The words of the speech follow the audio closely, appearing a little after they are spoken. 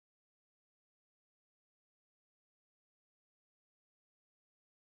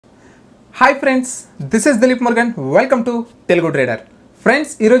Hi friends, this is Dileep Murgan. Welcome to Telugu Trader. Friends,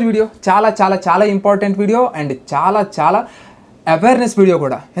 ఈ రోజు video చాలా important video and చాలా awareness video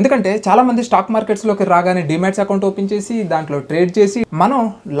కూడా. ఎందుకంటే చాలా మంది స్టాక్ మార్కెట్స్ లోకి రాగానే డిమాట్స్ అకౌంట్ ఓపెన్ చేసి దాంట్లో ట్రేడ్ చేసి మనం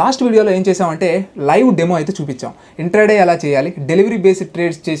లాస్ట్ వీడియోలో ఏం చేసామంటే లైవ్ డెమో అయితే చూపించాం. ఇంట్రాడే ఎలా చేయాలి, డెలివరీ బేస్డ్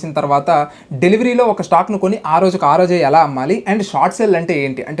ట్రేడ్స్ చేసిన తర్వాత డెలివరీలో ఒక స్టాక్ను కొని ఆ రోజే ఎలా అమ్మాలి అండ్ షార్ట్ సెల్ అంటే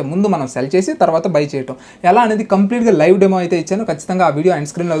ఏంటి అంటే ముందు మనం సెల్ చేసి తర్వాత బై చేయటం ఎలా అనేది కంప్లీట్గా లైవ్ డెమో అయితే ఇచ్చాను. ఖచ్చితంగా ఆ వీడియో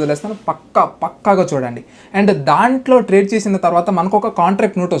ఎండ్ స్క్రీన్లో వదిలేస్తాను, పక్కాగా చూడండి. అండ్ దాంట్లో ట్రేడ్ చేసిన తర్వాత మనకు ఒక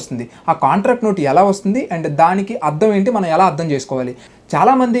కాంట్రాక్ట్ నోట్ వస్తుంది. ఆ కాంట్రాక్ట్ నోట్ ఎలా వస్తుంది అండ్ దానికి అర్థం ఏంటి, మనం ఎలా అర్థం చేసుకోవాలి.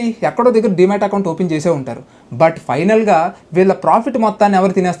 చాలామంది ఎక్కడో దగ్గర డిమాట్ అకౌంట్ ఓపెన్ చేసే ఉంటారు, బట్ ఫైనల్గా వీళ్ళ ప్రాఫిట్ మొత్తాన్ని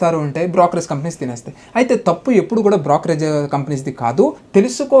ఎవరు తినేస్తారు అంటే బ్రోకరేజ్ కంపెనీస్ తినేస్తాయి. అయితే తప్పు ఎప్పుడు కూడా బ్రోకరేజ్ కంపెనీస్ది కాదు.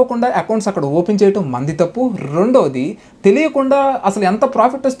 తెలుసుకోకుండా అకౌంట్స్ అక్కడ ఓపెన్ చేయడం మంది తప్పు. రెండోది, తెలియకుండా అసలు ఎంత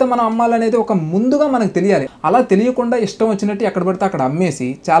ప్రాఫిట్ వస్తే మనం అమ్మాలనేది ఒక ముందుగా మనకు తెలియాలి. అలా తెలియకుండా ఇష్టం వచ్చినట్టు ఎక్కడ పడితే అక్కడ అమ్మేసి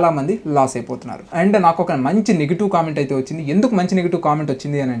చాలామంది లాస్ అయిపోతున్నారు. అండ్ నాకు ఒక మంచి నెగిటివ్ కామెంట్ అయితే వచ్చింది. ఎందుకు మంచి నెగిటివ్ కామెంట్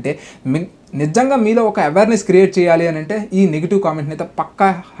వచ్చింది అని అంటే, నిజంగా మీలో ఒక అవేర్నెస్ క్రియేట్ చేయాలి అని అంటే ఈ నెగిటివ్ కామెంట్ని అయితే పక్కా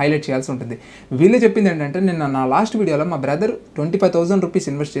హైలైట్ చేయాల్సి ఉంటుంది. వీళ్ళు చెప్పింది ఏంటంటే, నిన్న నా లాస్ట్ వీడియోలో మా బ్రదర్ 25,000 రూపీస్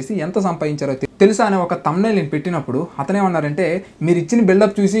ఇన్వెస్ట్ చేసి ఎంత సంపాదించారో తెలుసా అనే ఒక థంబ్నెయిల్ నేను పెట్టినప్పుడు అతనేమన్నారంటే, మీరు ఇచ్చిన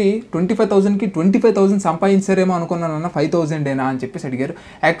బిల్డప్ చూసి 25,000కి 25,000 సంపాదించారేమో అనుకున్నానన్న 5,000ఏనా అని చెప్పేసి అడిగారు.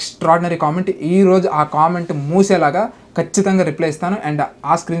 Extraordinary comment. ఈరోజు ఆ కామెంట్ మూసేలాగా ఖచ్చితంగా రిప్లై ఇస్తాను అండ్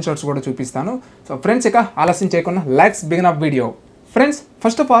ఆ స్క్రీన్ షాట్స్ కూడా చూపిస్తాను. సో ఫ్రెండ్స్, ఇక ఆలస్యం చేయకుండా let's begin up video. Friends,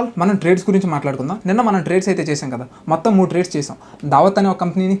 first of all మనం ట్రేడ్స్ గురించి మాట్లాడుకుందాం. నిన్న మనం ట్రేడ్స్ అయితే చేసాం కదా, మొత్తం 3 ట్రేడ్స్ చేసాం. దావత్ అనే ఒక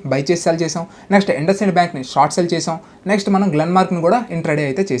కంపెనీని బై చేసి సెల్ చేసాం, నెక్స్ట్ ఇండస్ఇండ్ బ్యాంక్ని షార్ట్ సెల్ చేసాం, నెక్స్ట్ మనం గ్లెన్మార్క్ని కూడా ఇంట్రాడే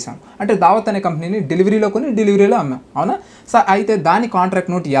అయితే చేసాం. అంటే దావత్ అనే కంపెనీని డెలివరీలో కొని డెలివరీలో అమ్మాం, అవునా? సో అయితే దాని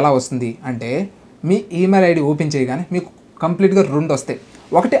కాంట్రాక్ట్ నోట్ ఎలా వస్తుంది అంటే, మీ ఈమెయిల్ ఐడి ఓపెన్ చేయగానే మీకు కంప్లీట్గా 2 వస్తాయి.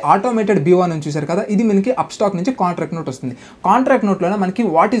 ఒకటి ఆటోమేటెడ్ B1 అని చూసారు కదా, ఇది మనకి అప్స్టాక్ నుంచి కాంట్రాక్ట్ నోట్ వస్తుంది. కాంట్రాక్ట్ నోట్లోనే మనకి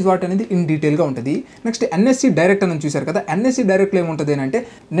వాట్ ఈజ్ వాట్ అనేది ఇన్ డీటెయిల్గా ఉంటుంది. నెక్స్ట్ NSE డైరెక్ట్ అని చూసారు కదా, NSE డైరెక్ట్లో ఏముంటుంది అంటే,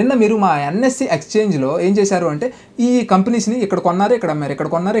 నిన్న మీరు మా NSE ఎక్స్చేంజ్లో ఏం చేశారు అంటే ఈ కంపెనీస్ని ఇక్కడ కొన్నారు, ఇక్కడ అమ్మారు, ఇక్కడ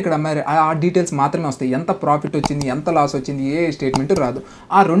కొన్నారు, ఇక్కడ అమ్మారు, ఆ డీటెయిల్స్ మాత్రమే వస్తాయి. ఎంత ప్రాఫిట్ వచ్చింది, ఎంత లాస్ వచ్చింది, ఏ స్టేట్మెంట్ రాదు.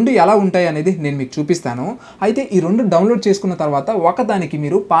 ఆ 2 ఎలా ఉంటాయి అనేది నేను మీకు చూపిస్తాను. అయితే ఈ 2 డౌన్లోడ్ చేసుకున్న తర్వాత ఒకదానికి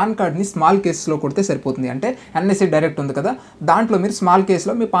మీరు పాన్ కార్డ్ని స్మాల్ కేసెస్లో కొడితే సరిపోతుంది. అంటే NSE డైరెక్ట్ ఉంది కదా, దాంట్లో మీరు స్మాల్ కేసులో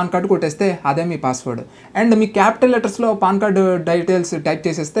మీ పాన్ కార్డు కొట్టేస్తే అదే మీ password. And me capital లెటర్స్లో pan card details type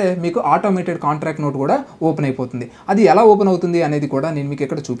చేసేస్తే మీకు ఆటోమేటెడ్ కాంట్రాక్ట్ నోట్ కూడా ఓపెన్ అయిపోతుంది. అది ఎలా ఓపెన్ అవుతుంది అనేది కూడా నేను మీకు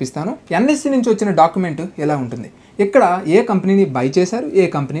ఇక్కడ చూపిస్తాను. NSE నుంచి వచ్చిన డాక్యుమెంట్ ఎలా ఉంటుంది, ఇక్కడ ఏ కంపెనీని బై చేశారు, ఏ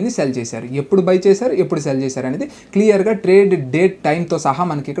కంపెనీని సెల్ చేశారు, ఎప్పుడు బై చేశారు, ఎప్పుడు సెల్ చేశారు అనేది క్లియర్గా ట్రేడ్ డేట్ టైంతో సహా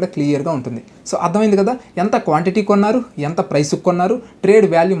మనకి ఇక్కడ క్లియర్గా ఉంటుంది. సో అర్థమైంది కదా, ఎంత క్వాంటిటీ కొన్నారు, ఎంత ప్రైస్కి కొన్నారు, ట్రేడ్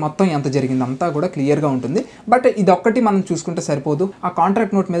వాల్యూ మొత్తం ఎంత జరిగింది అంతా కూడా క్లియర్గా ఉంటుంది. బట్ ఇది ఒక్కటి మనం చూసుకుంటే సరిపోదు. ఆ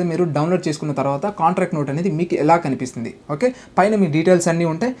కాంట్రాక్ట్ నోట్ మీద మీరు డౌన్లోడ్ చేసుకున్న తర్వాత కాంట్రాక్ట్ నోట్ అనేది మీకు ఎలా కనిపిస్తుంది, ఓకే? పైన మీ డీటెయిల్స్ అన్నీ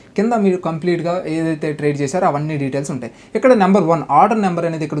ఉంటాయి, కింద మీరు కంప్లీట్గా ఏదైతే ట్రేడ్ చేశారో అవన్నీ డీటెయిల్స్ ఉంటాయి. ఇక్కడ నెంబర్ 1 ఆర్డర్ నెంబర్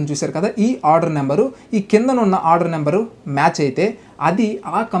అనేది ఇక్కడ చూశారు కదా, ఈ ఆర్డర్ నెంబరు ఈ కిందనున్న ఆర్డర్ నెంబరు మ్యాచ్ అయితే అది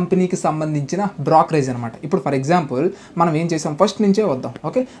ఆ కంపెనీకి సంబంధించిన బ్రోకరేజ్ అనమాట. ఇప్పుడు ఫర్ ఎగ్జాంపుల్ మనం ఏం చేసాం, ఫస్ట్ నుంచే వద్దాం,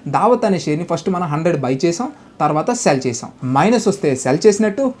 ఓకే? దావత్ అనే షేర్ని ఫస్ట్ మనం 100 బై చేసాం, తర్వాత సెల్ చేసాం. మైనస్ వస్తే సెల్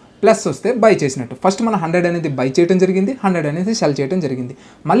చేసినట్టు, ప్లస్ వస్తే బై చేసినట్టు. ఫస్ట్ మనం 100 అనేది బై చేయడం జరిగింది, 100 అనేది సెల్ చేయడం జరిగింది.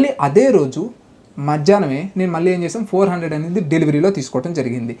 మళ్ళీ అదే రోజు మధ్యాహ్నమే నేను మళ్ళీ ఏం చేసాం, 400 అనేది డెలివరీలో తీసుకోవడం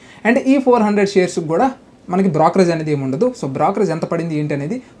జరిగింది. అండ్ ఈ 400 షేర్స్ కూడా మనకి బ్రోకరేజ్ అనేది ఏమి ఉండదు. సో బ్రోకరేజ్ ఎంత పడింది ఏంటి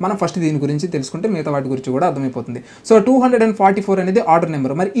అనేది మనం ఫస్ట్ దీని గురించి తెలుసుకుంటే మిగతా వాటి గురించి కూడా అర్థమైపోతుంది. సో 244 అనేది ఆర్డర్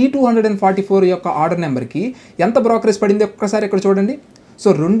నెంబర్. మరి ఈ 244 యొక్క ఆర్డర్ నెంబర్కి ఎంత బ్రోకరేజ్ పడింది ఒక్కసారి ఇక్కడ చూడండి. సో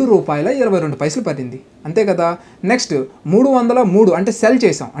 ₹2.22 పడింది, అంతే కదా. నెక్స్ట్ 303 అంటే సెల్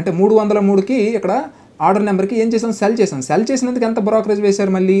చేసాం, అంటే 303కి ఇక్కడ ఆర్డర్ నెంబర్కి ఏం చేసాం, సెల్ చేసాం. సెల్ చేసినందుకు ఎంత బ్రోకరేజ్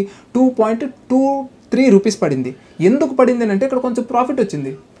వేశారు, మళ్ళీ 2.23 రూపీస్ పడింది. ఎందుకు పడింది అంటే ఇక్కడ కొంచెం ప్రాఫిట్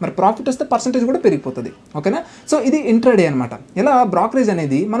వచ్చింది. మరి ప్రాఫిట్ వస్తే పర్సంటేజ్ కూడా పెరిగిపోతుంది, ఓకేనా? సో ఇది ఇంట్రాడే అనమాట. ఇలా బ్రోకరేజ్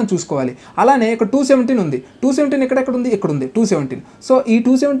అనేది మనం చూసుకోవాలి. అలానే ఇక్కడ 217 ఉంది. 217 ఎక్కడ ఉంది, ఇక్కడ ఉంది 217. సో ఈ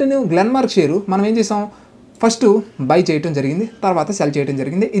 217 గ్లెన్మార్క్ షేరు మనం ఏం చేసాం, ఫస్ట్ బై చేయడం జరిగింది, తర్వాత సెల్ చేయడం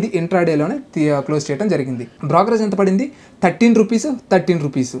జరిగింది. ఇది ఇంట్రాడేలోనే క్లోజ్ చేయడం జరిగింది. బ్రోకరేజ్ ఎంత పడింది,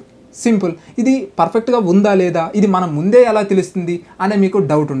 ₹13. సింపుల్. ఇది పర్ఫెక్ట్గా ఉందా లేదా, ఇది మనం ముందే ఎలా తెలుస్తుంది అనే మీకు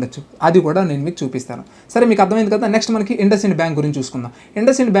డౌట్ ఉండొచ్చు, అది కూడా నేను మీకు చూపిస్తాను. సరే, మీకు అర్థమైంది కదా. నెక్స్ట్ మనకి ఇండస్ఇండ్ బ్యాంక్ గురించి చూసుకుందాం.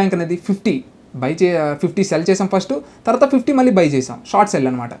 ఇండస్ఇండ్ బ్యాంక్ అనేది 50 సెల్ చేసాం ఫస్ట్, తర్వాత 50 మళ్ళీ బై చేసాం, షార్ట్ సెల్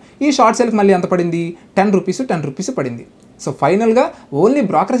అనమాట. ఈ షార్ట్ సెల్కి మళ్ళీ ఎంత పడింది, ₹10 పడింది. సో ఫైనల్గా ఓన్లీ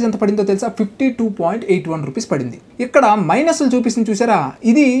బ్రోకరేజ్ ఎంత పడిందో తెలుసా, ₹52.81 పడింది. ఇక్కడ మైనస్లు చూపిస్తుంది చూసారా,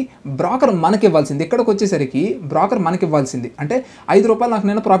 ఇది బ్రోకర్ మనకి ఇవ్వాల్సింది. ఇక్కడికి వచ్చేసరికి బ్రోకర్ మనకి ఇవ్వాల్సింది. అంటే ₹5 నాకు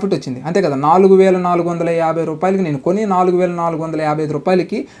నేను ప్రాఫిట్ వచ్చింది, అంతే కదా. ₹4,450 నేను కొని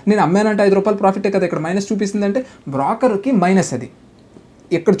 ₹4,455 నేను అమ్మానంటే ₹5 ప్రాఫిటే కదా. ఇక్కడ మైనస్ చూపిస్తుంది అంటే బ్రోకర్కి మైనస్ అది.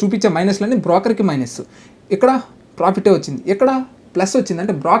 ఇక్కడ చూపించే మైనస్లన్నీ బ్రోకర్కి మైనస్, ఇక్కడ ప్రాఫిటే వచ్చింది, ఇక్కడ ప్లస్ వచ్చింది.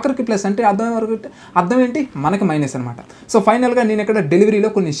 అంటే బ్రోకర్కి ప్లస్ అంటే అర్థం ఏంటి, మనకి మైనస్ అనమాట. సో ఫైనల్గా నేను ఇక్కడ డెలివరీలో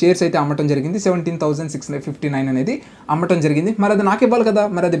కొన్ని షేర్స్ అయితే అమ్మటం జరిగింది. 17,659 అనేది అమ్మటం జరిగింది. మరి అది నాకు ఇవ్వాలి కదా,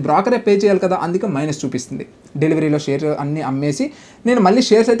 మరి అది బ్రోకరే పే చేయాలి కదా, అందుకే మైనస్ చూపిస్తుంది. డెలివరీలో షేర్ అన్నీ అమ్మేసి నేను మళ్ళీ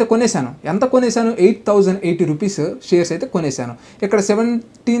షేర్స్ అయితే కొనేసాను. ఎంత కొనేసాను, 8,080 రూపీస్ షేర్స్ అయితే కొనేసాను. ఇక్కడ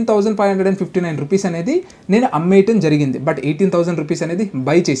 17,559 రూపీస్ అనేది నేను అమ్మేయటం జరిగింది. బట్ 18,000 రూపీస్ అనేది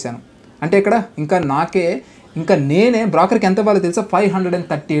బై చేశాను. అంటే ఇక్కడ ఇంకా నేనే బ్రోకర్కి ఎంత ఇవ్వాలి తెలుసా,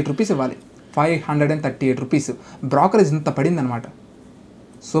 538 రూపీస్ ఇవ్వాలి. 538 రూపీస్ బ్రోకరేజ్ ఇంత పడింది అనమాట.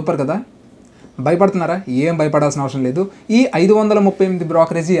 సూపర్ కదా. భయపడుతున్నారా? ఏం భయపడాల్సిన అవసరం లేదు. ఈ 538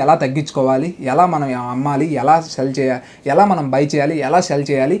 బ్రోకరేజీ ఎలా తగ్గించుకోవాలి, ఎలా మనం అమ్మాలి, ఎలా సెల్ చేయాలి, ఎలా మనం బై చేయాలి, ఎలా సెల్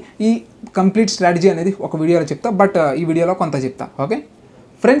చేయాలి, ఈ కంప్లీట్ స్ట్రాటజీ అనేది ఒక వీడియోలో చెప్తా. బట్ ఈ వీడియోలో కొంత చెప్తా. ఓకే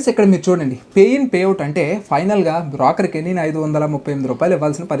ఫ్రెండ్స్, ఇక్కడ మీరు చూడండి, పే ఇన్ పేఅవుట్ అంటే ఫైనల్గా బ్రోకర్కి నేను 538 రూపాయలు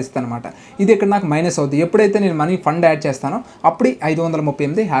ఇవ్వాల్సిన పరిస్థితి అనమాట. ఇది ఇక్కడ నాకు మైనస్ అవుతుంది. ఎప్పుడైతే నేను మనీ ఫండ్ యాడ్ చేస్తానో అప్పుడు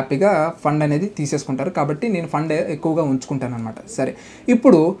 538 హ్యాపీగా ఫండ్ అనేది తీసేసుకుంటారు. కాబట్టి నేను ఫండ్ ఎక్కువగా ఉంచుకుంటాను అనమాట. సరే,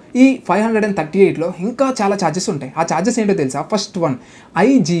 ఇప్పుడు ఈ 538లో ఇంకా చాలా ఛార్జెస్ ఉంటాయి. ఆ ఛార్జెస్ ఏంటో తెలుసా? ఫస్ట్ వన్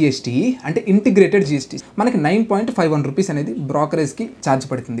ఐజిఎస్టీ అంటే ఇంటిగ్రేటెడ్ జిఎస్టీ. మనకి 9.51 రూపీస్ అనేది బ్రోకరేజ్కి ఛార్జ్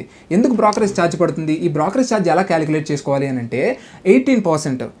పడుతుంది. ఎందుకు బ్రోకరేజ్ ఛార్జ్ పడుతుంది? ఈ బ్రోకరేజ్ ఛార్జ్ ఎలా క్యాలిక్యులేట్ చేసుకోవాలి అని అంటే 18%.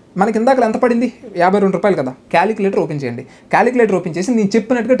 మనకి ఇందాక ఎంత పడింది, 52 రూపాయలు కదా. క్యాలిక్యులేటర్ ఓపెన్ చేయండి. క్యాలిక్యులేటర్ ఓపెన్ చేసి నేను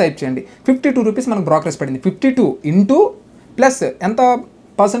చెప్పినట్టుగా టైప్ చేయండి. 52 రూపీస్ మనకు బ్రోకరేజ్ పడింది. 52 ఇంటూ ప్లస్ ఎంత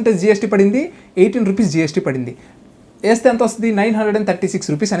పర్సెంటేజ్ జిఎస్టీ పడింది, 18 రూపీస్ జిఎస్టీ పడింది. వేస్తే ఎంత వస్తుంది, 936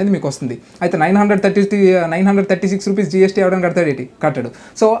 రూపీస్ అనేది మీకు వస్తుంది. అయితే 936 రూపీస్ జిఎస్టీ ఎవరైనా కట్టాడు.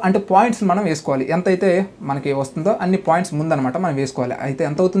 సో అంటే పాయింట్స్ మనం వేసుకోవాలి. ఎంత అయితే మనకి వస్తుందో అన్ని పాయింట్స్ ముందనమాట మనం వేసుకోవాలి. అయితే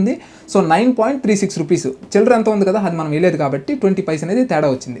ఎంత అవుతుంది, సో 9.36 రూపీస్. చిల్లర ఎంత ఉంది కదా, అది మనం వేయలేదు కాబట్టి 20 పైస్ అనేది తేడా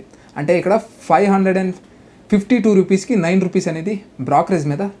వచ్చింది. అంటే ఇక్కడ 552 రూపీస్కి 9 రూపీస్ అనేది బ్రోకరేజ్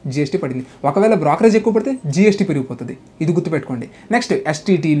మీద జిఎస్టీ పడింది. ఒకవేళ బ్రోకరేజ్ ఎక్కువ పడితే జిఎస్టీ పెరిగిపోతుంది. ఇది గుర్తుపెట్టుకోండి. నెక్స్ట్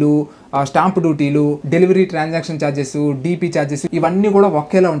ఎస్టీటీలు, స్టాంప్ డ్యూటీలు, delivery transaction charges, DP charges ఇవన్నీ కూడా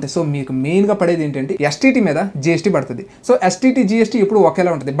ఒకేలా ఉంటాయి. సో మీకు మెయిన్గా పడేది ఏంటంటే ఎస్టీటీ మీద జిఎస్టీ పడుతుంది. సో ఎస్టీటీ జిఎస్టీ ఎప్పుడు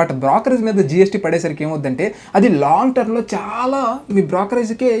ఒకేలా ఉంటుంది. బట్ బ్రోకరేజ్ మీద జిఎస్టీ పడేసరికి ఏమవుతుందంటే అది లాంగ్ టర్మ్లో చాలా మీ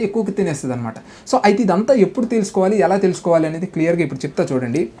బ్రోకరేజ్కే ఎక్కువ తినేస్తుంది అనమాట. సో అయితే ఇదంతా ఎప్పుడు తెలుసుకోవాలి, ఎలా తెలుసుకోవాలి అనేది క్లియర్గా ఇప్పుడు చెప్తా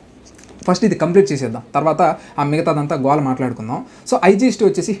చూడండి. ఫస్ట్ ఇది కంప్లీట్ చేసేద్దాం, తర్వాత ఆ మిగతాదంతా గోల మాట్లాడుకుందాం. సో ఐజిఎస్టీ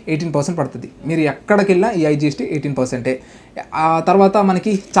వచ్చేసి 18% పడుతుంది. మీరు ఎక్కడికి వెళ్ళినా ఈ ఐజిఎస్టీ 18%. ఆ తర్వాత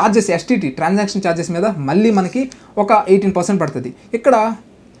మనకి ఛార్జెస్ ఎస్టీటీ ట్రాన్సాక్షన్ ఛార్జెస్ మీద మళ్ళీ మనకి ఒక 18% పడుతుంది. ఇక్కడ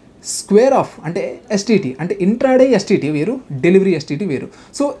స్క్వేర్ ఆఫ్ అంటే ఎస్టీటీ అంటే ఇంట్రాడే ఎస్టీటీ వేరు, డెలివరీ ఎస్టీటీ వేరు.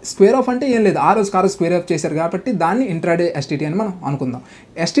 సో స్క్వేర్ ఆఫ్ అంటే ఏం లేదు, ఆ రోజు స్క్వేర్ ఆఫ్ చేశారు కాబట్టి దాన్ని ఇంట్రాడే ఎస్టీటీ అని మనం అనుకుందాం.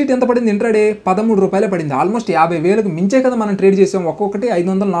 ఎస్టీటీ ఎంత పడింది, ఇంట్రాడే 13 రూపాయలే పడింది. ఆల్మోస్ట్ 50,000కి మించే కదా మనం ట్రేడ్ చేసాం. ఒక్కొక్కటి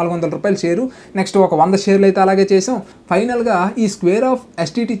 500-400 రూపాయలు షేరు. నెక్స్ట్ ఒక 100 షేర్లు అయితే అలాగే చేసాం. ఫైనల్గా ఈ స్క్వేర్ ఆఫ్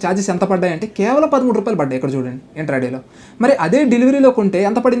ఎస్టీటీ ఛార్జెస్ ఎంత పడ్డాయంటే కేవలం 13 రూపాయలు పడ్డాయి. ఇక్కడ చూడండి ఇంట్రాడేలో. మరి అదే డెలివరీలో కొంటే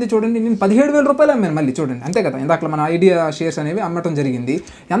ఎంత పడింది చూడండి, నేను 17,000 రూపాయలు అమ్మాను. మళ్ళీ చూడండి అంతే కదా, ఇందాక మన ఐడియా షేర్స్ అనేవి అమ్మటం జరిగింది.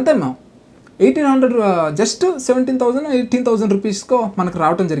 ఎంత అమ్మాం, 1800 జస్ట్ 17,000-18,000 రూపీస్కో మనకు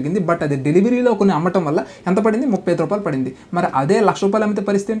రావడం జరిగింది. బట్ అది డెలివరీలో కొన్ని అమ్మటం వల్ల ఎంత పడింది, 35 రూపాయలు పడింది. మరి అదే 1,00,000 రూపాయలు అమ్మితే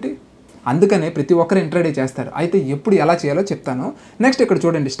పరిస్థితి ఏంటి? అందుకనే ప్రతి ఒక్కరు ఇంట్రాడే చేస్తారు. అయితే ఎప్పుడు ఎలా చేయాలో చెప్తాను. నెక్స్ట్ ఇక్కడ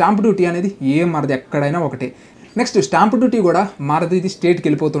చూడండి, స్టాంప్ డ్యూటీ అనేది ఏం మారదు, ఎక్కడైనా ఒకటే. నెక్స్ట్ స్టాంప్ డ్యూటీ కూడా మారదు, ఇది స్టేట్కి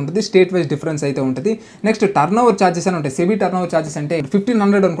వెళ్ళిపోతుంటుంది. స్టేట్ వైజ్ డిఫరెన్స్ అయితే ఉంటుంది. నెక్స్ట్ టర్న్ ఓవర్ ఛార్జెస్ అని ఉంటాయి. సెబీ టర్న్ ఓవర్ ఛార్జెస్ అంటే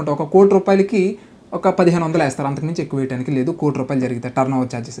 1,500 అనుకుంటా, 1 కోటి రూపాయలకి ఒక 1,500 వేస్తారు, అంతకుమించి ఎక్కువ వేయడానికి లేదు. 1 కోటి రూపాయలు జరుగుతాయి turn over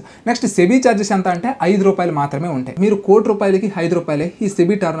charges. Next SEBI charges ఎంత అంటే 5 రూపాయలు మాత్రమే ఉంటాయి. మీరు 1 కోటి రూపాయలకి 5 రూపాయలే ఈ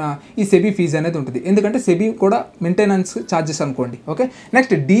సెబీ ఫీజు అనేది ఉంటుంది. ఎందుకంటే సెబీ కూడా మెయింటెనెన్స్ ఛార్జెస్ అనుకోండి. ఓకే,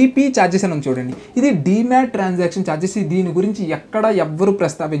 నెక్స్ట్ డిపి ఛార్జెస్ అని చూడండి, ఇది డిమాట్ ట్రాన్సాక్షన్ ఛార్జెస్. దీని గురించి ఎక్కడ ఎవ్వరు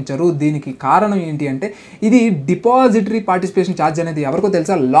ప్రస్తావించరు. దీనికి కారణం ఏంటి అంటే ఇది డిపాజిటరీ పార్టిసిపేషన్ ఛార్జ్ అనేది ఎవరికో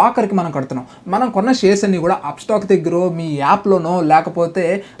తెలుసా, లాకర్కి మనం కడుతున్నాం. మనం కొన్న షేర్స్ అన్ని కూడా అప్స్టాక్ దగ్గర మీ యాప్లోనో లేకపోతే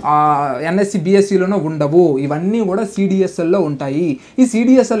ఎన్ఎస్సి బిఎస్సి ఉండవు. ఇవన్నీ కూడా సిడిఎస్ఎల్లో ఉంటాయి. ఈ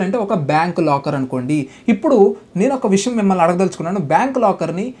సిడిఎస్ఎల్ అంటే ఒక బ్యాంక్ లాకర్ అనుకోండి. ఇప్పుడు నేను ఒక విషయం మిమ్మల్ని అడగదలుచుకున్నాను. బ్యాంక్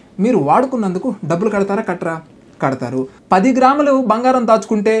లాకర్ని మీరు వాడుకున్నందుకు డబ్బులు కడతారా? కడతారు. 10 గ్రాములు బంగారం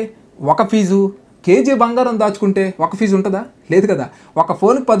దాచుకుంటే ఒక ఫీజు, కేజీ బంగారం దాచుకుంటే ఒక ఫీజు ఉంటుందా? లేదు కదా. ఒక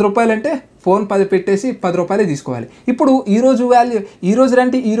ఫోన్కి 10 రూపాయలు అంటే ఫోన్ 10 పెట్టేసి 10 రూపాయలే తీసుకోవాలి. ఇప్పుడు ఈరోజు వాల్యూ, ఈరోజు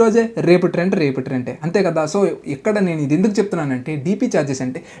రెంట్ ఈరోజే, రేపటి రెంటే, అంతే కదా. సో ఇక్కడ నేను ఇది ఎందుకు చెప్తున్నానంటే డిపి ఛార్జెస్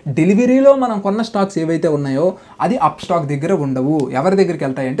అంటే డెలివరీలో మనం కొన్న స్టాక్స్ ఏవైతే ఉన్నాయో అది అప్ స్టాక్ దగ్గర ఉండవు. ఎవరి దగ్గరికి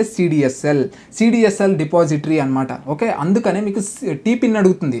వెళ్తాయంటే సిడిఎస్ఎల్ డిపాజిటరీ అనమాట. ఓకే, అందుకనే మీకు టీపిన్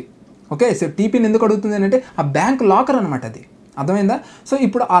అడుగుతుంది. ఓకే, సో టీపిన్ ఎందుకు అడుగుతుంది అంటే ఆ బ్యాంక్ లాకర్ అనమాట అది. అర్థమైందా? సో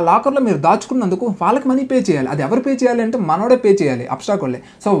ఇప్పుడు ఆ లాకర్లో మీరు దాచుకున్నందుకు వాళ్ళకి మనీ పే చేయాలి. అది ఎవరు పే చేయాలి అంటే మనోడే పే చేయాలి, అప్స్టాక్ వాళ్ళే.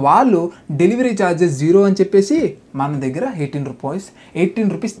 సో వాళ్ళు డెలివరీ ఛార్జెస్ 0 అని చెప్పేసి మన దగ్గర 18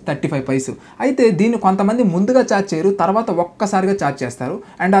 రూపీస్ 35 పైసు. అయితే దీన్ని కొంతమంది ముందుగా ఛార్జ్ చేయరు, తర్వాత ఒక్కసారిగా ఛార్జ్ చేస్తారు.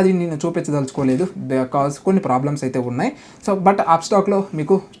 అండ్ అది నేను చూపించదలుచుకోలేదు బికాజ్ కొన్ని ప్రాబ్లమ్స్ అయితే ఉన్నాయి. సో బట్ అప్స్టాక్లో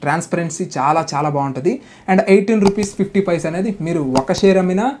మీకు ట్రాన్స్పరెన్సీ చాలా చాలా బాగుంటుంది. అండ్ 18 రూపీస్ 50 పైస్ అనేది మీరు ఒక షేర్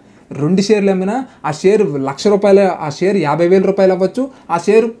అమ్మినా 2 షేర్లు అమ్మినా ఆ షేర్ ₹1,00,000, ఆ షేర్ ₹50,000 అవ్వచ్చు, ఆ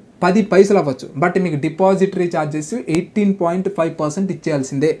షేర్ 10 పైసలు అవ్వచ్చు. బట్ మీకు డిపాజిటరీ ఛార్జెస్ 18.5%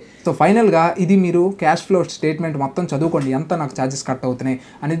 ఇచ్చేయాల్సిందే. సో ఫైనల్గా ఇది మీరు క్యాష్ ఫ్లో స్టేట్మెంట్ మొత్తం చదువుకోండి, ఎంత నాకు ఛార్జెస్ కట్ అవుతున్నాయి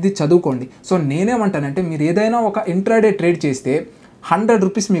అనేది చదువుకోండి. సో నేనేమంటానంటే మీరు ఏదైనా ఒక ఇంట్రాడే ట్రేడ్ చేస్తే 100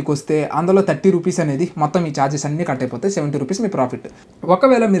 రూపీస్ మీకు వస్తే అందులో 30 రూపీస్ అనేది మొత్తం ఈ ఛార్జెస్ అన్నీ కట్ అయిపోతాయి, 70 రూపీస్ మీ ప్రాఫిట్.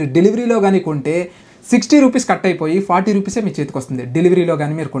 ఒకవేళ మీరు డెలివరీలో కానీ కొంటే 60 రూపీస్ కట్ అయిపోయి 40 రూపీసే మీ చేతికి వస్తుంది డెలివరీలో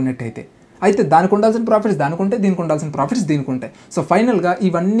కానీ మీరు కొన్నట్టయితే. అయితే దానికి ఉండాల్సిన ప్రాఫిట్స్ దానికి ఉంటాయి, దీనికి ఉండాల్సిన ప్రాఫిట్స్ దీనికి ఉంటాయి. సో ఫైనల్గా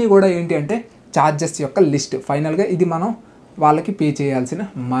ఇవన్నీ కూడా ఏంటి అంటే ఛార్జెస్ యొక్క లిస్ట్. ఫైనల్గా ఇది మనం వాళ్ళకి పే చేయాల్సిన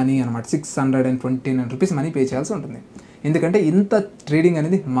మనీ అనమాట. 629 రూపీస్ మనీ పే చేయాల్సి ఉంటుంది, ఎందుకంటే ఇంత ట్రేడింగ్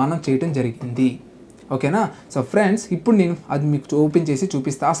అనేది మనం చేయడం జరిగింది. ఓకేనా? సో ఫ్రెండ్స్ ఇప్పుడు నేను అది మీకు ఓపెన్ చేసి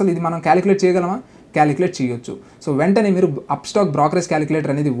చూపిస్తాను. అసలు ఇది మనం క్యాలిక్యులేట్ చేయగలమా? క్యాలిక్యులేట్ చేయొచ్చు. సో వెంటనే మీరు అప్స్టాక్ బ్రోకరేజ్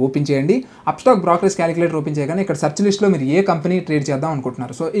క్యాలిక్యులేటర్ అనేది ఓపెన్ చేయండి. అప్స్టాక్ బ్రోకరేజ్ క్యాలిక్యులేటర్ ఓపెన్ చేయగానే ఇక్కడ సెర్చ్ లిస్ట్లో మీరు ఏ కంపెనీ ట్రేడ్ చేద్దాం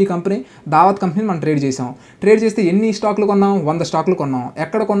అనుకుంటున్నారు. సో ఈ కంపెనీ దావత్ కంపెనీని మనం ట్రేడ్ చేసాం. ట్రేడ్ చేస్తే ఎన్ని స్టాక్లు కొన్నాం? 100 స్టాక్లు కొన్నాం.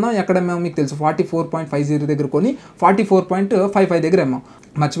 ఎక్కడ కొన్నాం, ఎక్కడ మేము మీకు తెలుసు 44.50 దగ్గర కొని 44.55 దగ్గర అమ్మాం.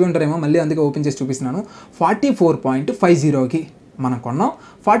 మర్చిపోయి ఉంటారేమో, మళ్ళీ అందుకే ఓపెన్ చేసి చూపిస్తున్నాను. 44.50కి మనం కొన్నాం,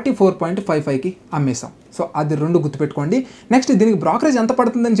 44.55కి అమ్మేసాం. సో అది 2 గుర్తుపెట్టుకోండి. నెక్స్ట్ దీనికి బ్రోకరేజ్ ఎంత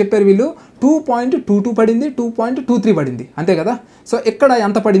పడుతుందని చెప్పారు వీళ్ళు? 2.22 పడింది, 2.23 పడింది, అంతే కదా? సో ఇక్కడ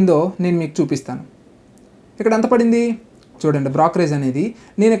ఎంత పడిందో నేను మీకు చూపిస్తాను. ఇక్కడ ఎంత పడింది చూడండి. బ్రోకరేజ్ అనేది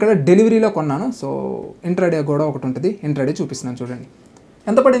నేను ఇక్కడ డెలివరీలో కొన్నాను. సో ఇంట్రాడే కూడా ఒకటి ఉంటుంది, ఇంట్రాడే చూపిస్తున్నాను చూడండి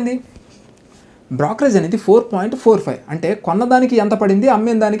ఎంత పడింది. బ్రోకరేజ్ అనేది 4.45, అంటే కొన్నదానికి ఎంత పడింది,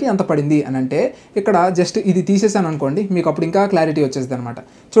 అమ్మిన దానికి ఎంత పడింది అని అంటే ఇక్కడ జస్ట్ ఇది తీసేసాను అనుకోండి, మీకు అప్పుడు ఇంకా క్లారిటీ వచ్చేస్తుంది అనమాట.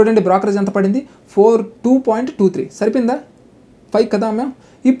 చూడండి బ్రోకరేజ్ ఎంత పడింది, 2.23 సరిపోయిందా? 5 కదా మేము.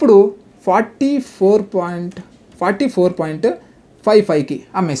 ఇప్పుడు 44.55కి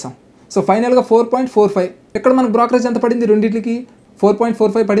అమ్మేసాం. సో ఫైనల్గా 4.45. ఇక్కడ మనకు బ్రోకరేజ్ ఎంత పడింది? రెండింటికి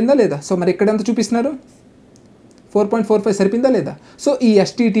 4.45 పడిందా లేదా? సో మరి ఇక్కడ ఎంత చూపిస్తున్నారు? 4.45 సరిపోయిందా లేదా? సో ఈ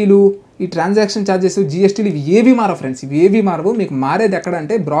ఎస్టీటీలు, ఈ ట్రాన్సాక్షన్ ఛార్జెస్, జిఎస్టీలు ఇవి ఏవి మారవు ఫ్రెండ్స్, ఇవి ఏవి మారవు. మీకు మారేది ఎక్కడ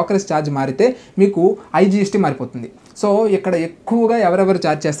అంటే బ్రోకరేజ్ ఛార్జ్ మారితే మీకు ఐజిఎస్టీ మారిపోతుంది. సో ఇక్కడ ఎక్కువగా ఎవరెవరు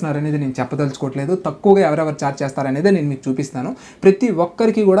ఛార్జ్ చేస్తున్నారు అనేది నేను చెప్పదలుచుకోవట్లేదు, తక్కువగా ఎవరెవరు ఛార్జ్ చేస్తారనేది నేను మీకు చూపిస్తాను. ప్రతి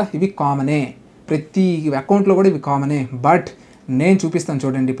ఒక్కరికి కూడా ఇవి కామనే, ప్రతి అకౌంట్లో కూడా ఇవి కామనే. బట్ నేను చూపిస్తాను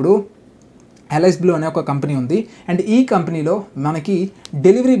చూడండి. ఇప్పుడు ఎల్ఐస్ బ్లూ అనే ఒక కంపెనీ ఉంది. అండ్ ఈ కంపెనీలో మనకి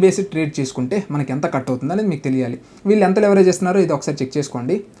డెలివరీ బేస్డ్ ట్రేడ్ చేసుకుంటే మనకి ఎంత కట్ అవుతుంది అనేది మీకు తెలియాలి. వీళ్ళు ఎంత లెవరేజ్ చేస్తున్నారో ఇది ఒకసారి చెక్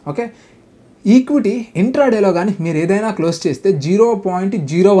చేసుకోండి. ఓకే, ఈక్విటీ ఇంట్రాడేలో కానీ మీరు ఏదైనా క్లోజ్ చేస్తే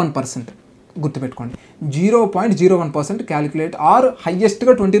 0.01% గుర్తుపెట్టుకోండి. 0.01% క్యాలిక్యులేట్ ఆర్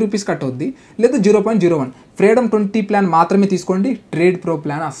హైయెస్ట్గా 20 రూపీస్ కట్ అవుద్ది, లేదా 0.01. ఫ్రీడమ్ 20 ప్లాన్ మాత్రమే తీసుకోండి, ట్రేడ్ ప్రో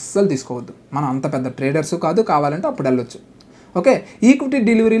ప్లాన్ అస్సలు తీసుకోవద్దు. మనం అంత పెద్ద ట్రేడర్స్ కాదు, కావాలంటే అప్పుడు వెళ్ళొచ్చు. ఓకే, ఈక్విటీ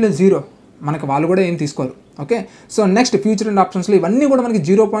డెలివరీలో 0, మనకి వాళ్ళు కూడా ఏం తీసుకోరు. Okay, so next future and ఆప్షన్స్లో ఇవన్నీ కూడా మనకి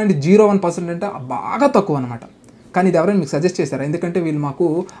 0.01% అంటే బాగా తక్కువ అనమాట. కానీ ఇది ఎవరైనా మీకు సజెస్ట్ చేశారా? ఎందుకంటే వీళ్ళు మాకు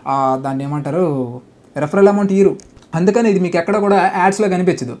దాన్ని ఏమంటారు, రెఫరల్ అమౌంట్ ఇయ్యరు. అందుకని ఇది మీకు ఎక్కడ కూడా యాడ్స్లో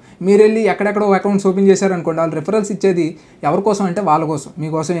కనిపించదు. మీరు వెళ్ళి ఎక్కడెక్కడో అకౌంట్స్ ఓపెన్ చేశారనుకోండి, వాళ్ళు రెఫరల్స్ ఇచ్చేది ఎవరి కోసం అంటే వాళ్ళ కోసం,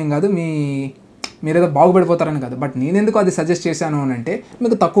 మీకోసం ఏం కాదు, మీరేదో బాగుపడిపోతారని కాదు. బట్ నేను ఎందుకు అది సజెస్ట్ చేశాను అని అంటే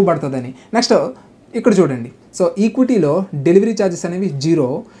మీకు తక్కువ పడుతుందని. నెక్స్ట్ ఇక్కడ చూడండి. సో ఈక్విటీలో డెలివరీ ఛార్జెస్ అనేవి 0.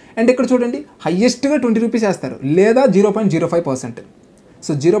 అండ్ ఇక్కడ చూడండి హయ్యెస్ట్గా 20 రూపీస్ వేస్తారు, లేదా 0.05%.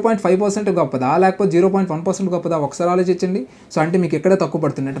 సో 0.5% గొప్పదా లేకపోతే 0.1% గొప్పదా ఒకసారి ఆలోచించండి. సో అంటే మీకు ఎక్కడ తక్కువ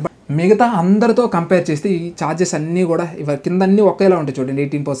పడుతున్నట్టు. మిగతా అందరితో కంపేర్ చేస్తే ఈ ఛార్జెస్ అన్నీ కూడా కింద అన్నీ ఒకేలా ఉంటాయి చూడండి.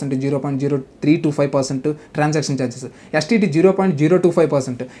 18%, 0.0325% ట్రాన్సాక్షన్ ఛార్జెస్, ఎస్టీటీ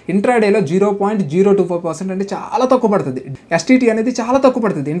 0.025%, ఇంట్రాడేలో 0.025% అంటే చాలా తక్కువ పడుతుంది. ఎస్టీటీ అనేది చాలా తక్కువ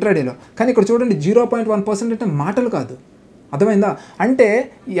పడుతుంది ఇంట్రాడేలో. కానీ ఇక్కడ చూడండి 0.1% అంటే మాటలు కాదు. అర్థమైందా? అంటే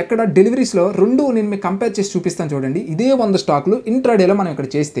ఎక్కడ డెలివరీస్లో 2 నేను మీకు కంపేర్ చేసి చూపిస్తాను చూడండి. ఇదే 100 స్టాక్లు ఇంట్రాడేలో మనం ఇక్కడ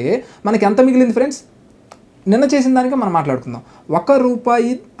చేస్తే మనకి ఎంత మిగిలింది ఫ్రెండ్స్? నిన్న చేసిన దానికే మనం మాట్లాడుకుందాం.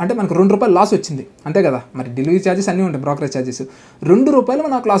 ₹1 అంటే మనకు ₹2 లాస్ వచ్చింది, అంతే కదా? మరి డెలివరీ ఛార్జెస్ అన్నీ ఉంటాయి, బ్రోకరేజ్ ఛార్జెస్. ₹2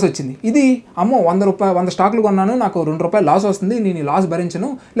 నాకు లాస్ వచ్చింది. ఇది అమ్మో ₹100 స్టాక్లు కొన్నాను, నాకు ₹2 లాస్ వస్తుంది, నేను ఈ లాస్ భరించను,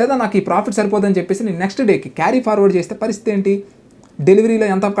 లేదా నాకు ఈ ప్రాఫిట్ సరిపోదని చెప్పేసి నేను నెక్స్ట్ డేకి క్యారీ ఫార్వర్డ్ చేస్తే పరిస్థితి ఏంటి? డెలివరీలో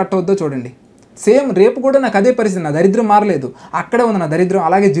ఎంత కట్ అవుద్దో చూడండి. సేమ్ రేపు కూడా నాకు అదే పరిస్థితి, నా దరిద్రం మారలేదు, అక్కడే ఉంది నా దరిద్రం,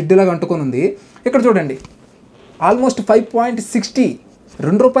 అలాగే జిడ్డులాగా అంటుకొని ఉంది. ఇక్కడ చూడండి ఆల్మోస్ట్ 5.60,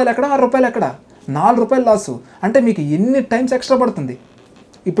 ₹2 ఎక్కడ, ₹6 ఎక్కడ, ₹4 లాసు. అంటే మీకు ఎన్ని టైమ్స్ ఎక్స్ట్రా పడుతుంది?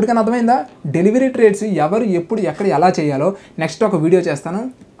 ఇప్పటికైనా అర్థమైందా? డెలివరీ ట్రేడ్స్ ఎవరు ఎప్పుడు ఎక్కడ ఎలా చేయాలో నెక్స్ట్ ఒక వీడియో చేస్తాను.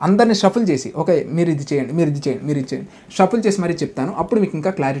 అందరిని షఫుల్ చేసి ఓకే మీరు ఇది చేయండి, మీరు ఇది చేయండి, మీరు ఇది చేయండి, షఫుల్ చేసి మరీ చెప్తాను. అప్పుడు మీకు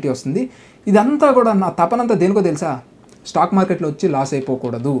ఇంకా క్లారిటీ వస్తుంది. ఇదంతా కూడా నా తపనంతా దేనికో తెలుసా? స్టాక్ మార్కెట్లో వచ్చి లాస్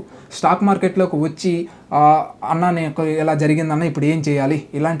అయిపోకూడదు. స్టాక్ మార్కెట్లోకి వచ్చి అన్న నేను ఇలా జరిగిందన్న ఇప్పుడు ఏం చేయాలి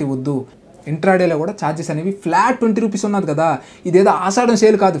ఇలాంటి వద్దు. ఇంట్రాడేలో కూడా ఛార్జెస్ అనేవి ఫ్లాట్ ₹20 ఉన్నది కదా. ఇదేదో ఆషాఢం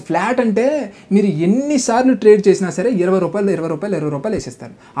సేల్ కాదు. ఫ్లాట్ అంటే మీరు ఎన్నిసార్లు ట్రేడ్ చేసినా సరే ₹20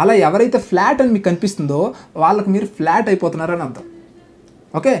 వేసేస్తారు. అలా ఎవరైతే ఫ్లాట్ అని మీకు కనిపిస్తుందో వాళ్ళకి మీరు ఫ్లాట్ అయిపోతున్నారని అర్థం.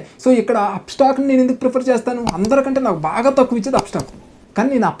 ఓకే, సో ఇక్కడ అప్స్టాక్ని నేను ఎందుకు ప్రిఫర్ చేస్తాను? అందరికంటే నాకు బాగా తక్కువ ఇచ్చేది అప్స్టాక్. కానీ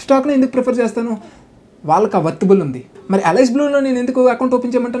నేను అప్స్టాక్ని ఎందుకు ప్రిఫర్ చేస్తాను? వాళ్ళకి ఆ వర్తబుల్ ఉంది. మరి ఎల్ఐసి బ్లూలో నేను ఎందుకు అకౌంట్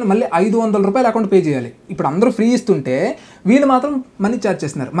ఓపెన్ చేయమంటాను? మళ్ళీ ₹500 అకౌంట్ పే చేయాలి. ఇప్పుడు అందరూ ఫ్రీ ఇస్తుంటే వీళ్ళు మాత్రం మనీ ఛార్జ్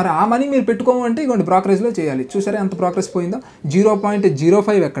చేస్తున్నారు. మరి ఆ మనీ మీరు పెట్టుకోమంటే ఇవ్వండి బ్రోకరేజ్లో చేయాలి. చూసారా ఎంత ప్రోగ్రెస్ పోయిందో?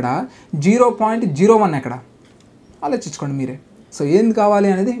 0.05 ఎక్కడ, 0.01 ఎక్కడ? ఆలోచించుకోండి మీరే. సో ఏం కావాలి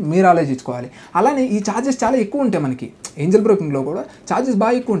అనేది మీరు ఆలోచించుకోవాలి. అలానే ఈ ఛార్జెస్ చాలా ఎక్కువ ఉంటాయి మనకి. ఏంజల్ బ్రోకింగ్లో కూడా ఛార్జెస్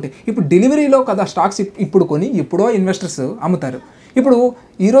బాగా ఎక్కువ ఉంటాయి. ఇప్పుడు డెలివరీలో కదా స్టాక్స్ ఇప్పుడు కొని ఎప్పుడో ఇన్వెస్టర్స్ అమ్ముతారు. ఇప్పుడు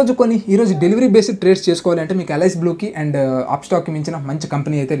ఈరోజు కొని ఈరోజు డెలివరీ బేస్డ్ ట్రేడ్స్ చేసుకోవాలి అంటే మీకు ఎల్ఐసి బ్లూకి అండ్ అప్స్టాక్కి మించిన మంచి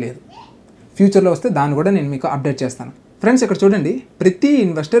కంపెనీ అయితే లేదు. ఫ్యూచర్లో వస్తే దాన్ని కూడా నేను మీకు అప్డేట్ చేస్తాను. ఫ్రెండ్స్ ఇక్కడ చూడండి, ప్రతి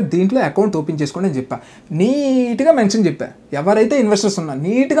ఇన్వెస్టర్ దీంట్లో అకౌంట్ ఓపెన్ చేసుకోండి అని చెప్పా. నీట్గా మెన్షన్ చెప్పా. ఎవరైతే ఇన్వెస్టర్స్ ఉన్నారో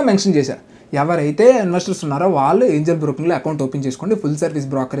నీట్గా మెన్షన్ చేశా. ఎవరైతే ఇన్వెస్టర్స్ ఉన్నారో వాళ్ళు ఏంజల్ బ్రోకింగ్లో అకౌంట్ ఓపెన్ చేసుకోండి. ఫుల్ సర్వీస్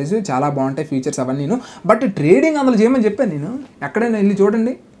బ్రోకరేజ్ చాలా బాగుంటాయి ఫీచర్స్ అవన్నీ. బట్ ట్రేడింగ్ అందులో చేయమని చెప్పాను నేను. ఎక్కడైనా వెళ్ళి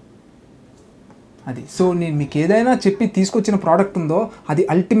చూడండి అది. సో నేను మీకు ఏదైనా చెప్పి తీసుకొచ్చిన ప్రోడక్ట్ ఉందో అది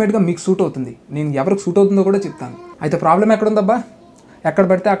అల్టిమేట్గా మీకు సూట్ అవుతుంది. నేను ఎవరికి సూట్ అవుతుందో కూడా చెప్తాను. అయితే ప్రాబ్లం ఎక్కడుందబ్బా? ఎక్కడ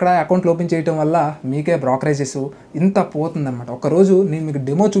పడితే అక్కడ అకౌంట్లు ఓపెన్ చేయడం వల్ల మీకే బ్రోకరేజెస్ ఇంత పోతుందన్నమాట. ఒకరోజు నేను మీకు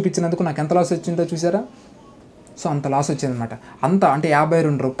డెమో చూపించినందుకు నాకు ఎంత లాస్ వచ్చిందో చూసారా? సో అంత లాస్ వచ్చిందనమాట. అంత అంటే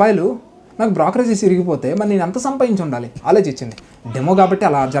 ₹52 నాకు బ్రోకరేజెస్ ఇరిగిపోతే మరి నేను ఎంత సంపాదించి ఉండాలి? ఆలోచించండి. డెమో కాబట్టి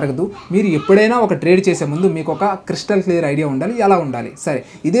అలా జరగదు. మీరు ఎప్పుడైనా ఒక ట్రేడ్ చేసే ముందు మీకు ఒక క్రిస్టల్ క్లియర్ ఐడియా ఉండాలి, ఎలా ఉండాలి. సరే,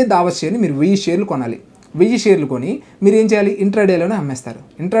 ఇదే దావత్ షేర్ని మీరు 1000 షేర్లు కొనాలి. 1000 షేర్లు కొని మీరు ఏం చేయాలి? ఇంట్రాడేలోనే అమ్మేస్తారు.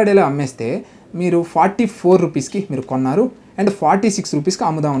 ఇంట్రాడేలో అమ్మేస్తే మీరు ₹44కి మీరు కొన్నారు అండ్ ₹46కి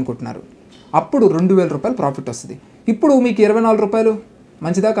అమ్ముదాం అనుకుంటున్నారు. అప్పుడు ₹2000 ప్రాఫిట్ వస్తుంది. ఇప్పుడు మీకు ₹24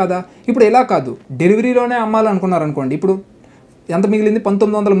 మంచిదా కాదా? ఇప్పుడు ఎలా కాదు, డెలివరీలోనే అమ్మాలనుకున్నారు అనుకోండి. ఇప్పుడు ఎంత మిగిలింది?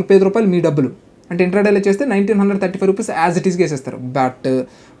 ₹1935 మీ డబ్బులు. అంటే ఇంట్రాడేలో చేస్తే ₹1935 యాజ్ ఇట్ ఈస్గా వేసేస్తారు. బట్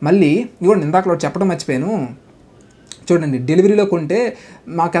మళ్ళీ ఇవ్వండి, ఇందాక చెప్పడం మర్చిపోయాను. చూడండి, డెలివరీలో కొంటే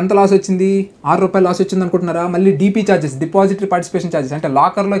మాకు ఎంత లాస్ వచ్చింది? ₹6 లాస్ వచ్చింది అనుకుంటున్నారా? మళ్ళీ DP charges, depository participation charges, అంటే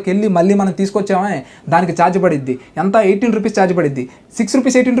లాకర్లోకి వెళ్ళి మళ్ళీ మనం తీసుకొచ్చామే దానికి ఛార్జ్ పడిద్ది. ఎంత? ₹18 ఛార్జ్ పడిద్ది.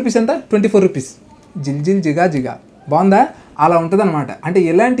 ₹6 ₹18 ఎంత? ₹24. జిల్ జిగా బాగుందా? అలా ఉంటుంది అనమాట. అంటే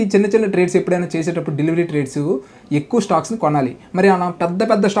ఎలాంటి చిన్న చిన్న ట్రేడ్స్ ఎప్పుడైనా చేసేటప్పుడు డెలివరీ ట్రేడ్స్ ఎక్కువ స్టాక్స్ని కొనాలి. మరి అలా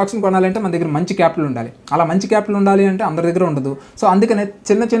పెద్ద స్టాక్స్ని కొనాలంటే మన దగ్గర మంచి క్యాపిటల్ ఉండాలి. అలా మంచి క్యాపిటల్ ఉండాలి అంటే అందరి దగ్గర ఉండదు. సో అందుకనే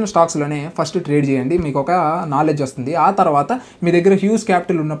చిన్న స్టాక్స్లోనే ఫస్ట్ ట్రేడ్ చేయండి. మీకు ఒక నాలెడ్జ్ వస్తుంది. ఆ తర్వాత మీ దగ్గర హ్యూజ్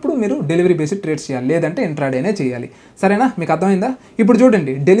క్యాపిటల్ ఉన్నప్పుడు మీరు డెలివరీ బేస్డ్ ట్రేడ్స్ చేయాలి, లేదంటే ఇంట్రాడేనే చేయాలి. సరేనా? మీకు అర్థమైందా? ఇప్పుడు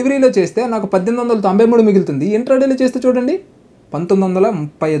చూడండి, డెలివరీలో చేస్తే నాకు ₹1893 మిగులుతుంది. ఇంట్రాడేలో చేస్తే చూడండి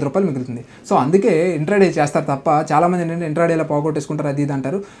 ₹1935 మిగులుతుంది. సో అందుకే ఇంట్రాడే చేస్తారు తప్ప చాలామంది ఏంటంటే ఇంట్రాడేలో పోగొట్టేసుకుంటారు, అది ఇది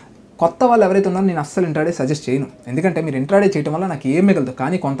అంటారు. కొత్త వాళ్ళు ఎవరైతే ఉన్నారో నేను అస్సలు ఇంట్రాడే సజెస్ట్ చేయను. ఎందుకంటే మీరు ఇంట్రాడే చేయడం వల్ల నాకు ఏం మిగలదు.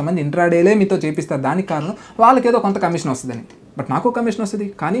 కానీ కొంతమంది ఇంట్రాడేలే మీతో చేపిస్తారు. దానికి కారణం వాళ్ళకి ఏదో కొంత కమిషన్ వస్తుందని. బట్ నాకు కమిషన్ వస్తుంది,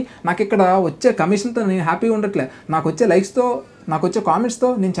 కానీ నాకు ఇక్కడ వచ్చే కమిషన్తో నేను హ్యాపీగా ఉండట్లే. నాకు వచ్చే లైక్స్తో, నాకు వచ్చే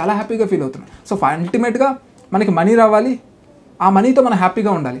కామెంట్స్తో నేను చాలా హ్యాపీగా ఫీల్ అవుతున్నాను. సో అల్టిమేట్గా మనకి మనీ రావాలి, ఆ మనీతో మనం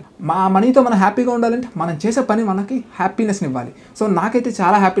హ్యాపీగా ఉండాలి. ఆ మనీతో మనం హ్యాపీగా ఉండాలంటే మనం చేసే పని మనకి హ్యాపీనెస్ని ఇవ్వాలి. సో నాకైతే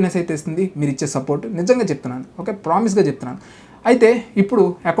చాలా హ్యాపీనెస్ అయితే ఇస్తుంది మీరు ఇచ్చే సపోర్ట్. నిజంగా చెప్తున్నాను, ఓకే, ప్రామిస్గా చెప్తున్నాను. అయితే ఇప్పుడు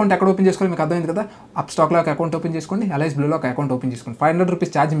అకౌంట్ ఎక్కడ ఓపెన్ చేసుకోవాలి మీకు అర్థమైంది కదా. అప్స్టాక్లో అకౌంట్ ఓపెన్ చేసుకోండి, ఎల్ఐసి బ్లూలో అకౌంట్ ఓపెన్ చేసుకోండి. ₹500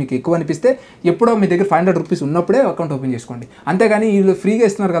 ఛార్జ్ మీకు ఎక్కువ అనిపిస్తే ఎప్పుడో మీ దగ్గర ₹500 ఉన్నప్పుడే అకౌంట్ ఓపెన్ చేసుకోండి. అంతేగాని వీళ్ళు ఫ్రీగా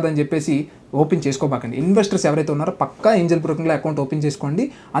ఇస్తున్నారు కదా అని చెప్పేసి ఓపెన్ చేసుకోబాకండి. ఇన్వెస్టర్స్ ఎవరైతే ఉన్నారో పక్కా ఏంజల్ బ్రోకింగ్లో అకౌంట్ ఓపెన్ చేసుకోండి.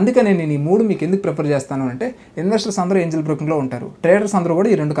 అందుకనే నేను ఈ 3 మీకు ఎందుకు ప్రిఫర్ చేస్తాను అంటే, ఇన్వెస్టర్స్ అందరూ ఏంజల్ బ్రోకింగ్లో ఉంటారు, ట్రేడర్స్ అందరూ కూడా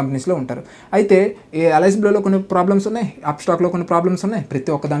ఈ 2 కంపెనీస్లో ఉంటారు. అయితే ఈ ఎల్ఐసి బ్లూలో కొన్ని ప్రాబ్లమ్స్ ఉన్నాయి, అప్స్టాక్లో కొన్ని ప్రాబ్లమ్స్ ఉన్నాయి,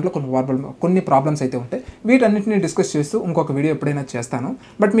 ప్రతి ఒక్క దాంట్లో కొన్ని ప్రాబ్లమ్స్ అయితే ఉంటాయి. వీటన్నిటిని డిస్కస్ చేస్తూ ఇంకొక వీడియో ఎప్పుడైనా చేస్తాను.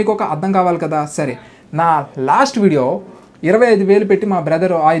 బట్ మీకు ఒక అర్థం కావాలి కదా. సరే, నా లాస్ట్ వీడియో 25,000 పెట్టి మా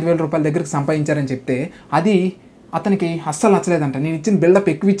బ్రదర్ ₹5,000 దగ్గరికి సంపాదించారని చెప్తే అది అతనికి అస్సలు నచ్చలేదంట. నేను ఇచ్చిన బిల్డప్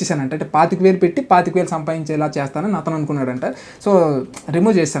ఎక్కువ ఇచ్చేసానంట. అంటే 25,000 పెట్టి 25,000 సంపాదించేలా చేస్తానని అతను అనుకున్నాడంట. సో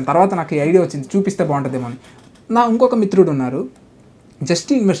రిమూవ్ చేస్తాను. తర్వాత నాకు ఈ ఐడియా వచ్చింది, చూపిస్తే బాగుంటుందేమో అని. నా ఇంకొక మిత్రుడు ఉన్నారు,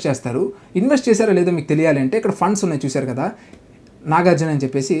 జస్ట్ ఇన్వెస్ట్ చేస్తారు. ఇన్వెస్ట్ చేశారో లేదో మీకు తెలియాలి అంటే ఇక్కడ ఫండ్స్ ఉన్నాయి చూశారు కదా, నాగార్జున అని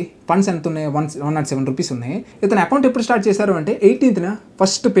చెప్పేసి ఫండ్స్ ఎంత ఉన్నాయి? ₹107 ఉన్నాయి. ఇతను అకౌంట్ ఎప్పుడు స్టార్ట్ చేశారు అంటే 18న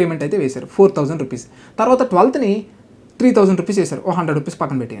ఫస్ట్ పేమెంట్ అయితే వేశారు ₹4,000. తర్వాత 12th ₹3,000 వేశారు. ₹100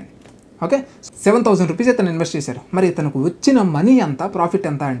 పక్కన పెట్టేయండి. ఓకే, 7,000 రూపీస్ ఇతను ఇన్వెస్ట్ చేశారు. మరి ఇతనికి వచ్చిన మనీ ఎంత, ప్రాఫిట్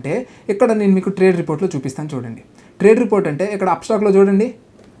ఎంత అంటే ఇక్కడ నేను మీకు ట్రేడ్ రిపోర్ట్లో చూపిస్తాను చూడండి. ట్రేడ్ రిపోర్ట్ అంటే ఇక్కడ అప్స్టాక్లో చూడండి,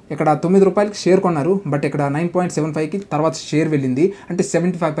 ఇక్కడ 9 రూపాయలకి షేర్ కొన్నారు, బట్ ఇక్కడ 9.75కి తర్వాత షేర్ వెళ్ళింది, అంటే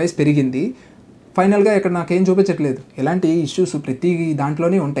 75 పైస్ పెరిగింది. ఫైనల్గా ఇక్కడ నాకేం చూపించట్లేదు. ఇలాంటి ఇష్యూస్ ప్రతి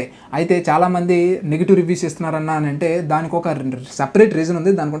దాంట్లోనే ఉంటాయి. అయితే చాలామంది నెగిటివ్ రివ్యూస్ ఇస్తున్నారన్నా అని అంటే దానికి ఒక సపరేట్ రీజన్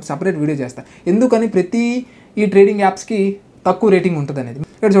ఉంది, దానికి సపరేట్ వీడియో చేస్తా. ఎందుకని ప్రతి ఈ ట్రేడింగ్ యాప్స్కి తక్కువ రేటింగ్ ఉంటుంది అనేది.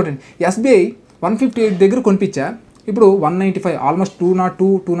 ఇక్కడ చూడండి, ఎస్బీఐ 158 దగ్గర కొనిపించా, ఇప్పుడు 195, ఆల్మోస్ట్ 202,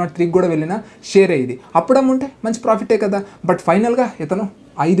 203 కూడా వెళ్ళిన షేర్ అయ్యింది. అప్పుడు అమ్ముంటే మంచి ప్రాఫిటే కదా. బట్ ఫైనల్గా ఇతను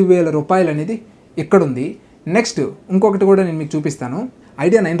 5,000 రూపాయలు అనేది ఇక్కడ ఉంది. నెక్స్ట్ ఇంకొకటి కూడా నేను మీకు చూపిస్తాను.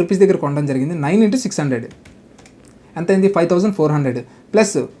 ఐడియా 9 రూపీస్ దగ్గర కొనడం జరిగింది. 9 × 600 ఎంత అయింది? 5,400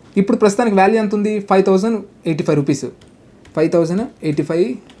 ప్లస్ ఇప్పుడు ప్రస్తుతానికి వాల్యూ ఎంత ఉంది? 5,085 రూపీస్. 5,085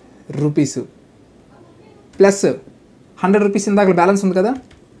 రూపీస్ ప్లస్ 100 రూపీస్ ఇందాక బ్యాలెన్స్ ఉంది కదా,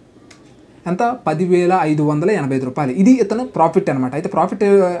 ఎంత? 10,585 రూపాయలు. ఇది ఇతను ప్రాఫిట్ అనమాట. అయితే ప్రాఫిట్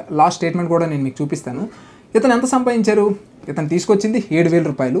లాస్ట్ స్టేట్మెంట్ కూడా నేను మీకు చూపిస్తాను. ఇతను ఎంత సంపాదించారు? ఇతను తీసుకొచ్చింది 7,000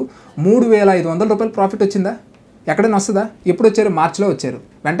 రూపాయలు, 3,500 రూపాయలు ప్రాఫిట్ వచ్చిందా? ఎక్కడైనా వస్తుందా? ఎప్పుడు వచ్చారు? మార్చిలో వచ్చారు.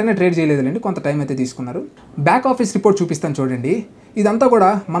 వెంటనే ట్రేడ్ చేయలేదులేండి, కొంత టైం అయితే తీసుకున్నారు. బ్యాక్ ఆఫీస్ రిపోర్ట్ చూపిస్తాను చూడండి. ఇదంతా కూడా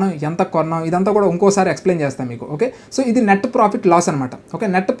మనం ఎంత కొన్నాం ఇదంతా కూడా ఇంకోసారి ఎక్స్ప్లెయిన్ చేస్తాం మీకు. ఓకే, సో ఇది నెట్ ప్రాఫిట్ లాస్ అనమాట. ఓకే,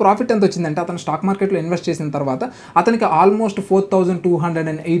 నెట్ ప్రాఫిట్ ఎంత వచ్చిందంటే అతను స్టాక్ మార్కెట్లో ఇన్వెస్ట్ చేసిన తర్వాత అతనికి ఆల్మోస్ట్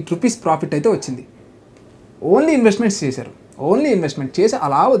 4,208 రూపీస్ ప్రాఫిట్ అయితే వచ్చింది. ఓన్లీ ఇన్వెస్ట్మెంట్స్ చేశారు, ఓన్లీ ఇన్వెస్ట్మెంట్ చేసి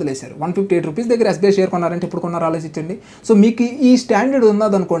అలా వదిలేశారు. 158 రూపీస్ దగ్గర ఎస్బీఐ షేర్ కొన్నారంటే ఇప్పుడు కొన్నారు ఆలోచించండి. సో మీకు ఈ స్టాండర్డ్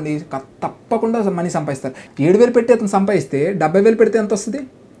ఉన్నదనుకోండి, తప్పకుండా మనీ సంపాదిస్తారు. 7,000 పెట్టి అతను సంపాదిస్తే 70,000 పెడితే ఎంత వస్తుంది?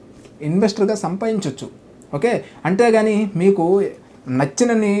 ఇన్వెస్టర్గా సంపాదించవచ్చు. ఓకే, అంతేగాని మీకు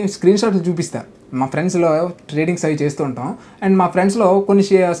నచ్చినన్ని స్క్రీన్ షాట్లు చూపిస్తారు. మా ఫ్రెండ్స్లో ట్రేడింగ్స్ అవి చేస్తూ ఉంటాం, అండ్ మా ఫ్రెండ్స్లో కొన్ని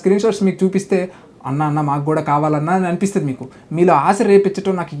స్క్రీన్ షాట్స్ మీకు చూపిస్తే అన్న మాకు కూడా కావాలన్నా అని అనిపిస్తుంది. మీకు మీలో ఆశ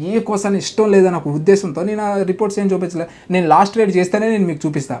రేపించడం నాకు ఏ కోసాన్ని ఇష్టం లేదని ఒక ఉద్దేశంతో నేను ఆ రిపోర్ట్స్ ఏం చూపించలేదు. నేను లాస్ట్ ట్రేడ్ చేస్తేనే నేను మీకు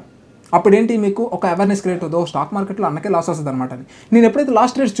చూపిస్తాను. అప్పుడేంటి మీకు ఒక అవేర్నెస్ క్రియేట్ అవుతుందో స్టాక్ మార్కెట్లో అన్నకే లాస్ వస్తుంది అనమాట. నేను ఎప్పుడైతే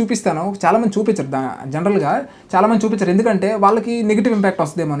లాస్ట్ ట్రేడ్స్ చూపిస్తానో చాలామంది చూపించరు, జనరల్గా చాలామంది చూపించరు. ఎందుకంటే వాళ్ళకి నెగిటివ్ ఇంపాక్ట్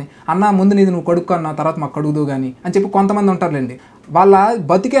వస్తుందేమో అని. అన్న ముందు నీది నువ్వు కడుక్కో అన్న, తర్వాత మాకు కడుగుదు కానీ అని చెప్పి కొంతమంది ఉంటారులేండి. వాళ్ళ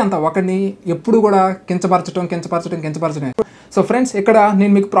బతికే అంత ఒకరిని ఎప్పుడు కూడా కించపరచడం. సో ఫ్రెండ్స్, ఇక్కడ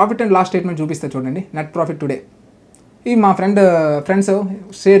నేను మీకు ప్రాఫిట్ అండ్ లాస్ స్టేట్మెంట్ చూపిస్తాను చూడండి. నెట్ ప్రాఫిట్ టుడే ఈ మా ఫ్రెండ్స్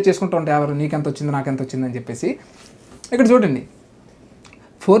షేర్ చేసుకుంటూ ఉంటాయి, ఎవరు నీకెంత వచ్చింది నాకెంత వచ్చింది అని చెప్పేసి. ఇక్కడ చూడండి,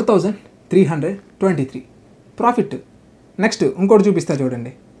 4,323 ప్రాఫిట్. నెక్స్ట్ ఇంకోటి చూపిస్తా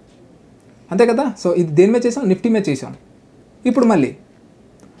చూడండి, అంతే కదా. సో ఇది దేని మీద చేసాం? నిఫ్టీ మీద చేసాం. ఇప్పుడు మళ్ళీ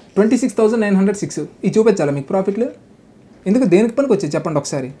 26,906 ఇది చూపించాలా మీకు ప్రాఫిట్లు? ఎందుకు దేనికి పనికి వచ్చేది చెప్పండి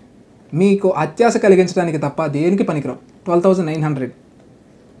ఒకసారి. మీకు అత్యాశ కలిగించడానికి తప్ప దేనికి పనికిరావు. 12,900,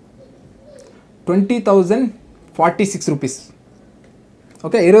 20,046 రూపీస్.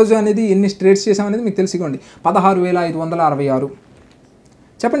 ఓకే, ఈరోజు అనేది ఎన్ని ట్రేడ్స్ చేసామనేది మీకు తెలుసుకోండి. 16,566.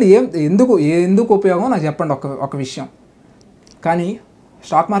 చెప్పండి ఎందుకు ఉపయోగం నాకు చెప్పండి ఒక విషయం. కానీ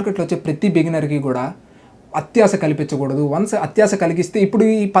స్టాక్ మార్కెట్లో వచ్చే ప్రతి బిగినర్కి కూడా అత్యాశ కల్పించకూడదు. వన్స్ అత్యాశ కలిగిస్తే ఇప్పుడు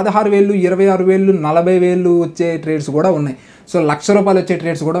ఈ 16,000, 26,000, 40,000 వచ్చే ట్రేడ్స్ కూడా ఉన్నాయి. సో ₹1,00,000 వచ్చే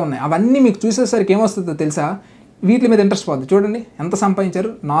ట్రేడ్స్ కూడా ఉన్నాయి. అవన్నీ మీకు చూసేసరికి ఏమొస్తుందో తెలుసా? వీటి మీద ఇంట్రెస్ట్ పోద్ది. చూడండి ఎంత సంపాదించారు,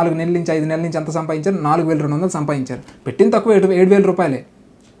 4 నెలల నుంచి 5 నెలల నుంచి ఎంత సంపాదించారు? 4,200 సంపాదించారు. పెట్టింది తక్కువ 7,000 రూపాయలే.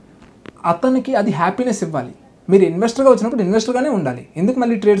 అతనికి అది హ్యాపీనెస్ ఇవ్వాలి. మీరు ఇన్వెస్టర్గా వచ్చినప్పుడు ఇన్వెస్టర్గానే ఉండాలి. ఎందుకు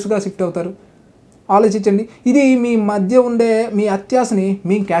మళ్ళీ ట్రేడ్స్గా షిఫ్ట్ అవుతారు? ఆలోచించండి. ఇది మీ మధ్య ఉండే మీ అత్యాశని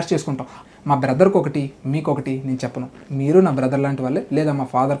మేము క్యాష్ చేసుకుంటాం. మా బ్రదర్కి ఒకటి మీకొకటి నేను చెప్పను. మీరు నా బ్రదర్ లాంటి వాళ్ళే, లేదా మా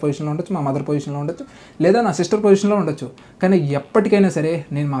ఫాదర్ పొజిషన్లో ఉండొచ్చు, మా మదర్ పొజిషన్లో ఉండొచ్చు, లేదా నా సిస్టర్ పొజిషన్లో ఉండొచ్చు. కానీ ఎప్పటికైనా సరే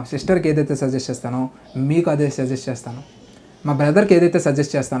నేను మా సిస్టర్కి ఏదైతే సజెస్ట్ చేస్తానో మీకు అదే సజెస్ట్ చేస్తాను. మా బ్రదర్కి ఏదైతే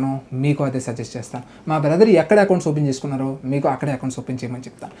సజెస్ట్ చేస్తానో మీకు అదే సజెస్ట్ చేస్తాను. మా బ్రదర్ ఎక్కడ అకౌంట్స్ ఓపెన్ చేసుకున్నారో మీకు అక్కడే అకౌంట్స్ ఓపెన్ చేయమని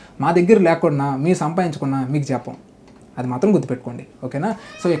చెప్తాను. మా దగ్గర లేకుండా మీరు సంపాదించుకున్నా మీకు చెప్పం. అది మాత్రం గుర్తుపెట్టుకోండి, ఓకేనా.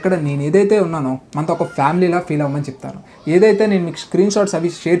 సో ఇక్కడ నేను ఏదైతే ఉన్నానో మనతో ఒక ఫ్యామిలీలా ఫీల్ అవ్వమని చెప్తాను. ఏదైతే నేను మీకు స్క్రీన్ షాట్స్ అవి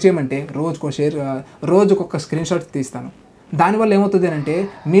షేర్ చేయమంటే రోజుకొక స్క్రీన్ షాట్ తీస్తాను. దానివల్ల ఏమవుతుంది అంటే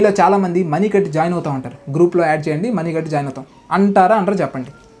మీలో చాలామంది మనీ కట్టి జాయిన్ అవుతూ ఉంటారు. గ్రూప్లో యాడ్ చేయండి, మనీ కట్టి జాయిన్ అవుతాం అంటారా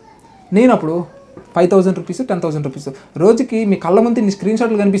చెప్పండి. నేను అప్పుడు 5,000 రూపీస్, 10,000 రూపీస్ రోజుకి మీ కళ్ళ ముందు ఇన్ని స్క్రీన్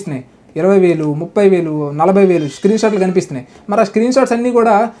షాట్లు కనిపిస్తున్నాయి. 20,000, 30,000, 40,000 స్క్రీన్ షాట్లు కనిపిస్తున్నాయి. మరి ఆ స్క్రీన్ షాట్స్ అన్నీ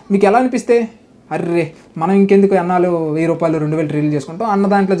కూడా మీకు ఎలా అనిపిస్తాయి? అర్రే మనం ఇంకెందుకు అన్నాలు 1,000 రూపాయలు 2,000 రీల్ చేసుకుంటాం, అన్న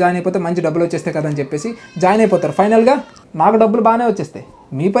దాంట్లో జాయిన్ అయిపోతే మంచి డబ్బులు వచ్చేస్తాయి కదా అని చెప్పేసి జాయిన్ అయిపోతారు. ఫైనల్గా నాకు డబ్బులు బాగానే వచ్చేస్తాయి.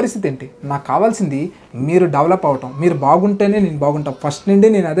 మీ పరిస్థితి ఏంటి? నాకు కావాల్సింది మీరు డెవలప్ అవటం. మీరు బాగుంటేనే నేను బాగుంటాను. ఫస్ట్ నుండి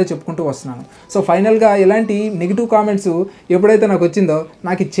నేను అదే చెప్పుకుంటూ వస్తున్నాను. సో ఫైనల్గా ఇలాంటి నెగిటివ్ కామెంట్స్ ఎప్పుడైతే నాకు వచ్చిందో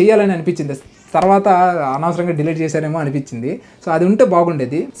నాకు ఇది చేయాలని అనిపించింది. తర్వాత అనవసరంగా డిలీట్ చేశారేమో అనిపించింది. సో అది ఉంటే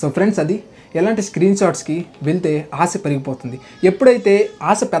బాగుండేది. సో ఫ్రెండ్స్, అది ఎలాంటి స్క్రీన్ షాట్స్కి వెళ్తే ఆశ పెరిగిపోతుంది. ఎప్పుడైతే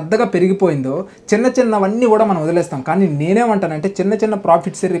ఆశ పెద్దగా పెరిగిపోయిందో చిన్నవన్నీ కూడా మనం వదిలేస్తాం. కానీ నేనేమంటానంటే చిన్న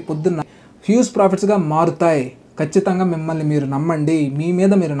ప్రాఫిట్స్ రేపు పొద్దున్న హ్యూజ్ ప్రాఫిట్స్గా మారుతాయి. ఖచ్చితంగా మిమ్మల్ని మీరు నమ్మండి, మీ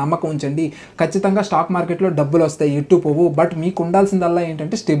మీద మీరు నమ్మకం ఉంచండి. ఖచ్చితంగా స్టాక్ మార్కెట్లో డబ్బులు వస్తాయి, ఎట్టు పోవు. బట్ మీకు ఉండాల్సిందల్లా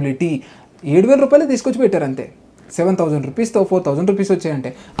ఏంటంటే స్టెబిలిటీ. 7,000 రూపాయలు తీసుకొచ్చి పెట్టారు అంతే. 7,000 రూపీస్తో 4,000 రూపీస్ వచ్చాయంటే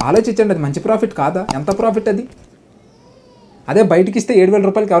ఆలోచించండి, అది మంచి ప్రాఫిట్ కాదా? ఎంత ప్రాఫిట్ అది? అదే బయటికి ఇస్తే 7,000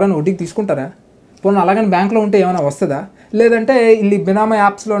 రూపాయలకి ఎవరైనా వడ్డీకి తీసుకుంటారా? పోనీ అలాగని బ్యాంక్లో ఉంటే ఏమైనా వస్తుందా? లేదంటే ఇల్లు బినామా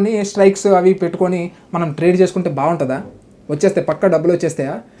యాప్స్లోని స్ట్రైక్స్ అవి పెట్టుకొని మనం ట్రేడ్ చేసుకుంటే బాగుంటుందా? వచ్చేస్తే పక్కా డబ్బులు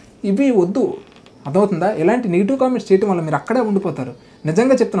వచ్చేస్తాయా? ఇవి వద్దు. అర్థమవుతుందా? ఇలాంటి నెగిటివ్ కామెంట్స్ చేయడం వల్ల మీరు అక్కడే ఉండిపోతారు.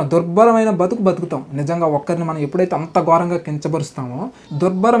 నిజంగా చెప్తున్నా, దుర్భరమైన బతుకుతాం. నిజంగా ఒక్కరిని మనం ఎప్పుడైతే అంత ఘోరంగా కించపరుస్తామో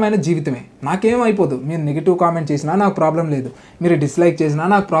దుర్భరమైన జీవితమే. నాకేం అయిపోదు, మీరు నెగిటివ్ కామెంట్ చేసినా నాకు ప్రాబ్లం లేదు, మీరు డిస్లైక్ చేసినా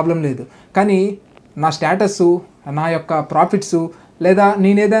నాకు ప్రాబ్లం లేదు. కానీ నా స్టేటస్సు, నా యొక్క ప్రాఫిట్స్ లేదా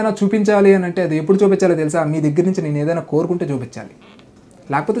నేను ఏదైనా చూపించాలి అని అంటే అది ఎప్పుడు చూపించాలో తెలుసా? మీ దగ్గర నుంచి నేను ఏదైనా కోరుకుంటే చూపించాలి,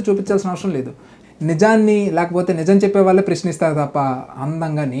 లేకపోతే చూపించాల్సిన అవసరం లేదు. నిజాన్ని లేకపోతే నిజం చెప్పే వాళ్ళే ప్రశ్నిస్తారు తప్ప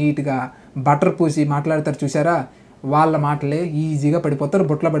అందంగా నీట్గా బటర్ పూసి మాట్లాడతారు చూసారా, వాళ్ళ మాటలే ఈజీగా పడిపోతారు,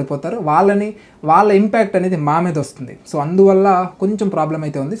 బుట్టలో పడిపోతారు. వాళ్ళ ఇంపాక్ట్ అనేది మా మీద వస్తుంది. సో అందువల్ల కొంచెం ప్రాబ్లం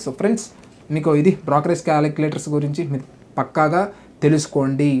అయితే ఉంది. సో ఫ్రెండ్స్, మీకు ఇది బ్రోకరేజ్ క్యాలిక్యులేటర్స్ గురించి మీరు పక్కాగా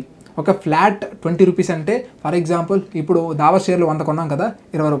తెలుసుకోండి. ఒక ఫ్లాట్ 20 రూపీస్ అంటే ఫర్ ఎగ్జాంపుల్ ఇప్పుడు దావత్ షేర్లు 100 కొన్నాం కదా,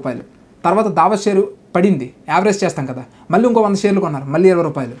 20 రూపాయలు. తర్వాత దావత్ షేరు పడింది, యావరేజ్ చేస్తాం కదా, మళ్ళీ ఇంకో 100 షేర్లు కొన్నారు, మళ్ళీ 20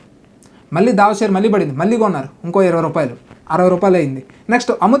 రూపాయలు. మళ్ళీ దావత్ షేర్ మళ్ళీ పడింది, మళ్ళీ కొన్నారు, ఇంకో 20 రూపాయలు, 60 రూపాయలు అయింది.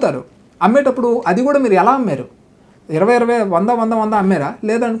 నెక్స్ట్ అమ్ముతారు. అమ్మేటప్పుడు అది కూడా మీరు ఎలా అమ్మారు? 20 100 అమ్మారా?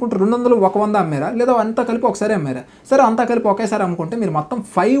 లేదనుకుంటే 200 100 అమ్మారా? లేదా అంతా కలిపి ఒకసారి అమ్మారా? సరే, అంతా కలిపి ఒకేసారి అమ్ముకుంటే మీరు మొత్తం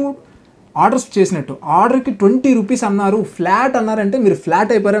 5 ఆర్డర్స్ చేసినట్టు. ఆర్డర్కి 20 రూపీస్ అన్నారు, ఫ్లాట్ అన్నారంటే మీరు ఫ్లాట్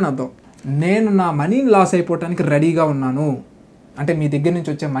అయిపోయారని అర్థం. నేను నా మనీని లాస్ అయిపోవడానికి రెడీగా ఉన్నాను. అంటే మీ దగ్గర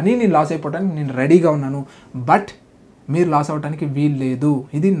నుంచి వచ్చే మనీని లాస్ అయిపోవడానికి నేను రెడీగా ఉన్నాను. బట్ మీరు లాస్ అవ్వడానికి వీలు లేదు.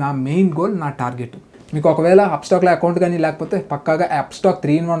 ఇది నా మెయిన్ గోల్, నా టార్గెట్. మీకు ఒకవేళ అప్స్టాక్లో అకౌంట్ కానీ లేకపోతే పక్కాగా అప్స్టాక్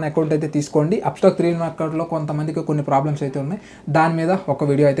 3-in-1 అకౌంట్ అయితే తీసుకోండి. అప్స్టాక్ 3-in-1 అకౌంట్లో కొంతమందికి కొన్ని ప్రాబ్లమ్స్ అయితే ఉన్నాయి. దాని మీద ఒక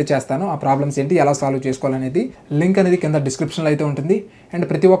వీడియో అయితే చేస్తాను. ఆ ప్రాబ్లమ్స్ ఏంటి, ఎలా సాల్వ్ చేసుకోవాలనేది లింక్ అనేది కింద డిస్క్రిప్షన్లో అయితే ఉంటుంది. అండ్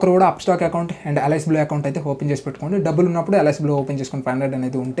ప్రతి ఒక్కరు కూడా Upstox account and LIC Blue account అయితే ఓపెన్ చేసి పెట్టుకోండి. డబ్బులు ఉన్నప్పుడు LIC Blue ఓపెన్ చేసుకుని 500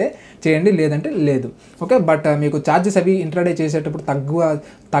 అనేది ఉంటే చేయండి, లేదంటే లేదు. ఓకే, బట్ మీకు ఛార్జెస్ అవి ఇంట్రాడే చేసేటప్పుడు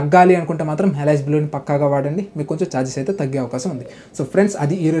తగ్గాలి అనుకుంటే మాత్రం LIC Blueని పక్కాగా వాడండి, మీకు కొంచెం ఛార్జెస్ అయితే తగ్గే అవకాశం ఉంది. సో ఫ్రెండ్స్,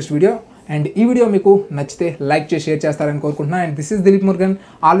 అది ఈరోజు వీడియో. అండ్ ఈ వీడియో మీకు నచ్చితే లైక్ చేసి షేర్ చేస్తారని కోరుకుంటున్నాను. And this is Dilip ముర్గన్.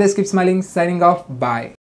 Always keep smiling. Signing off. Bye.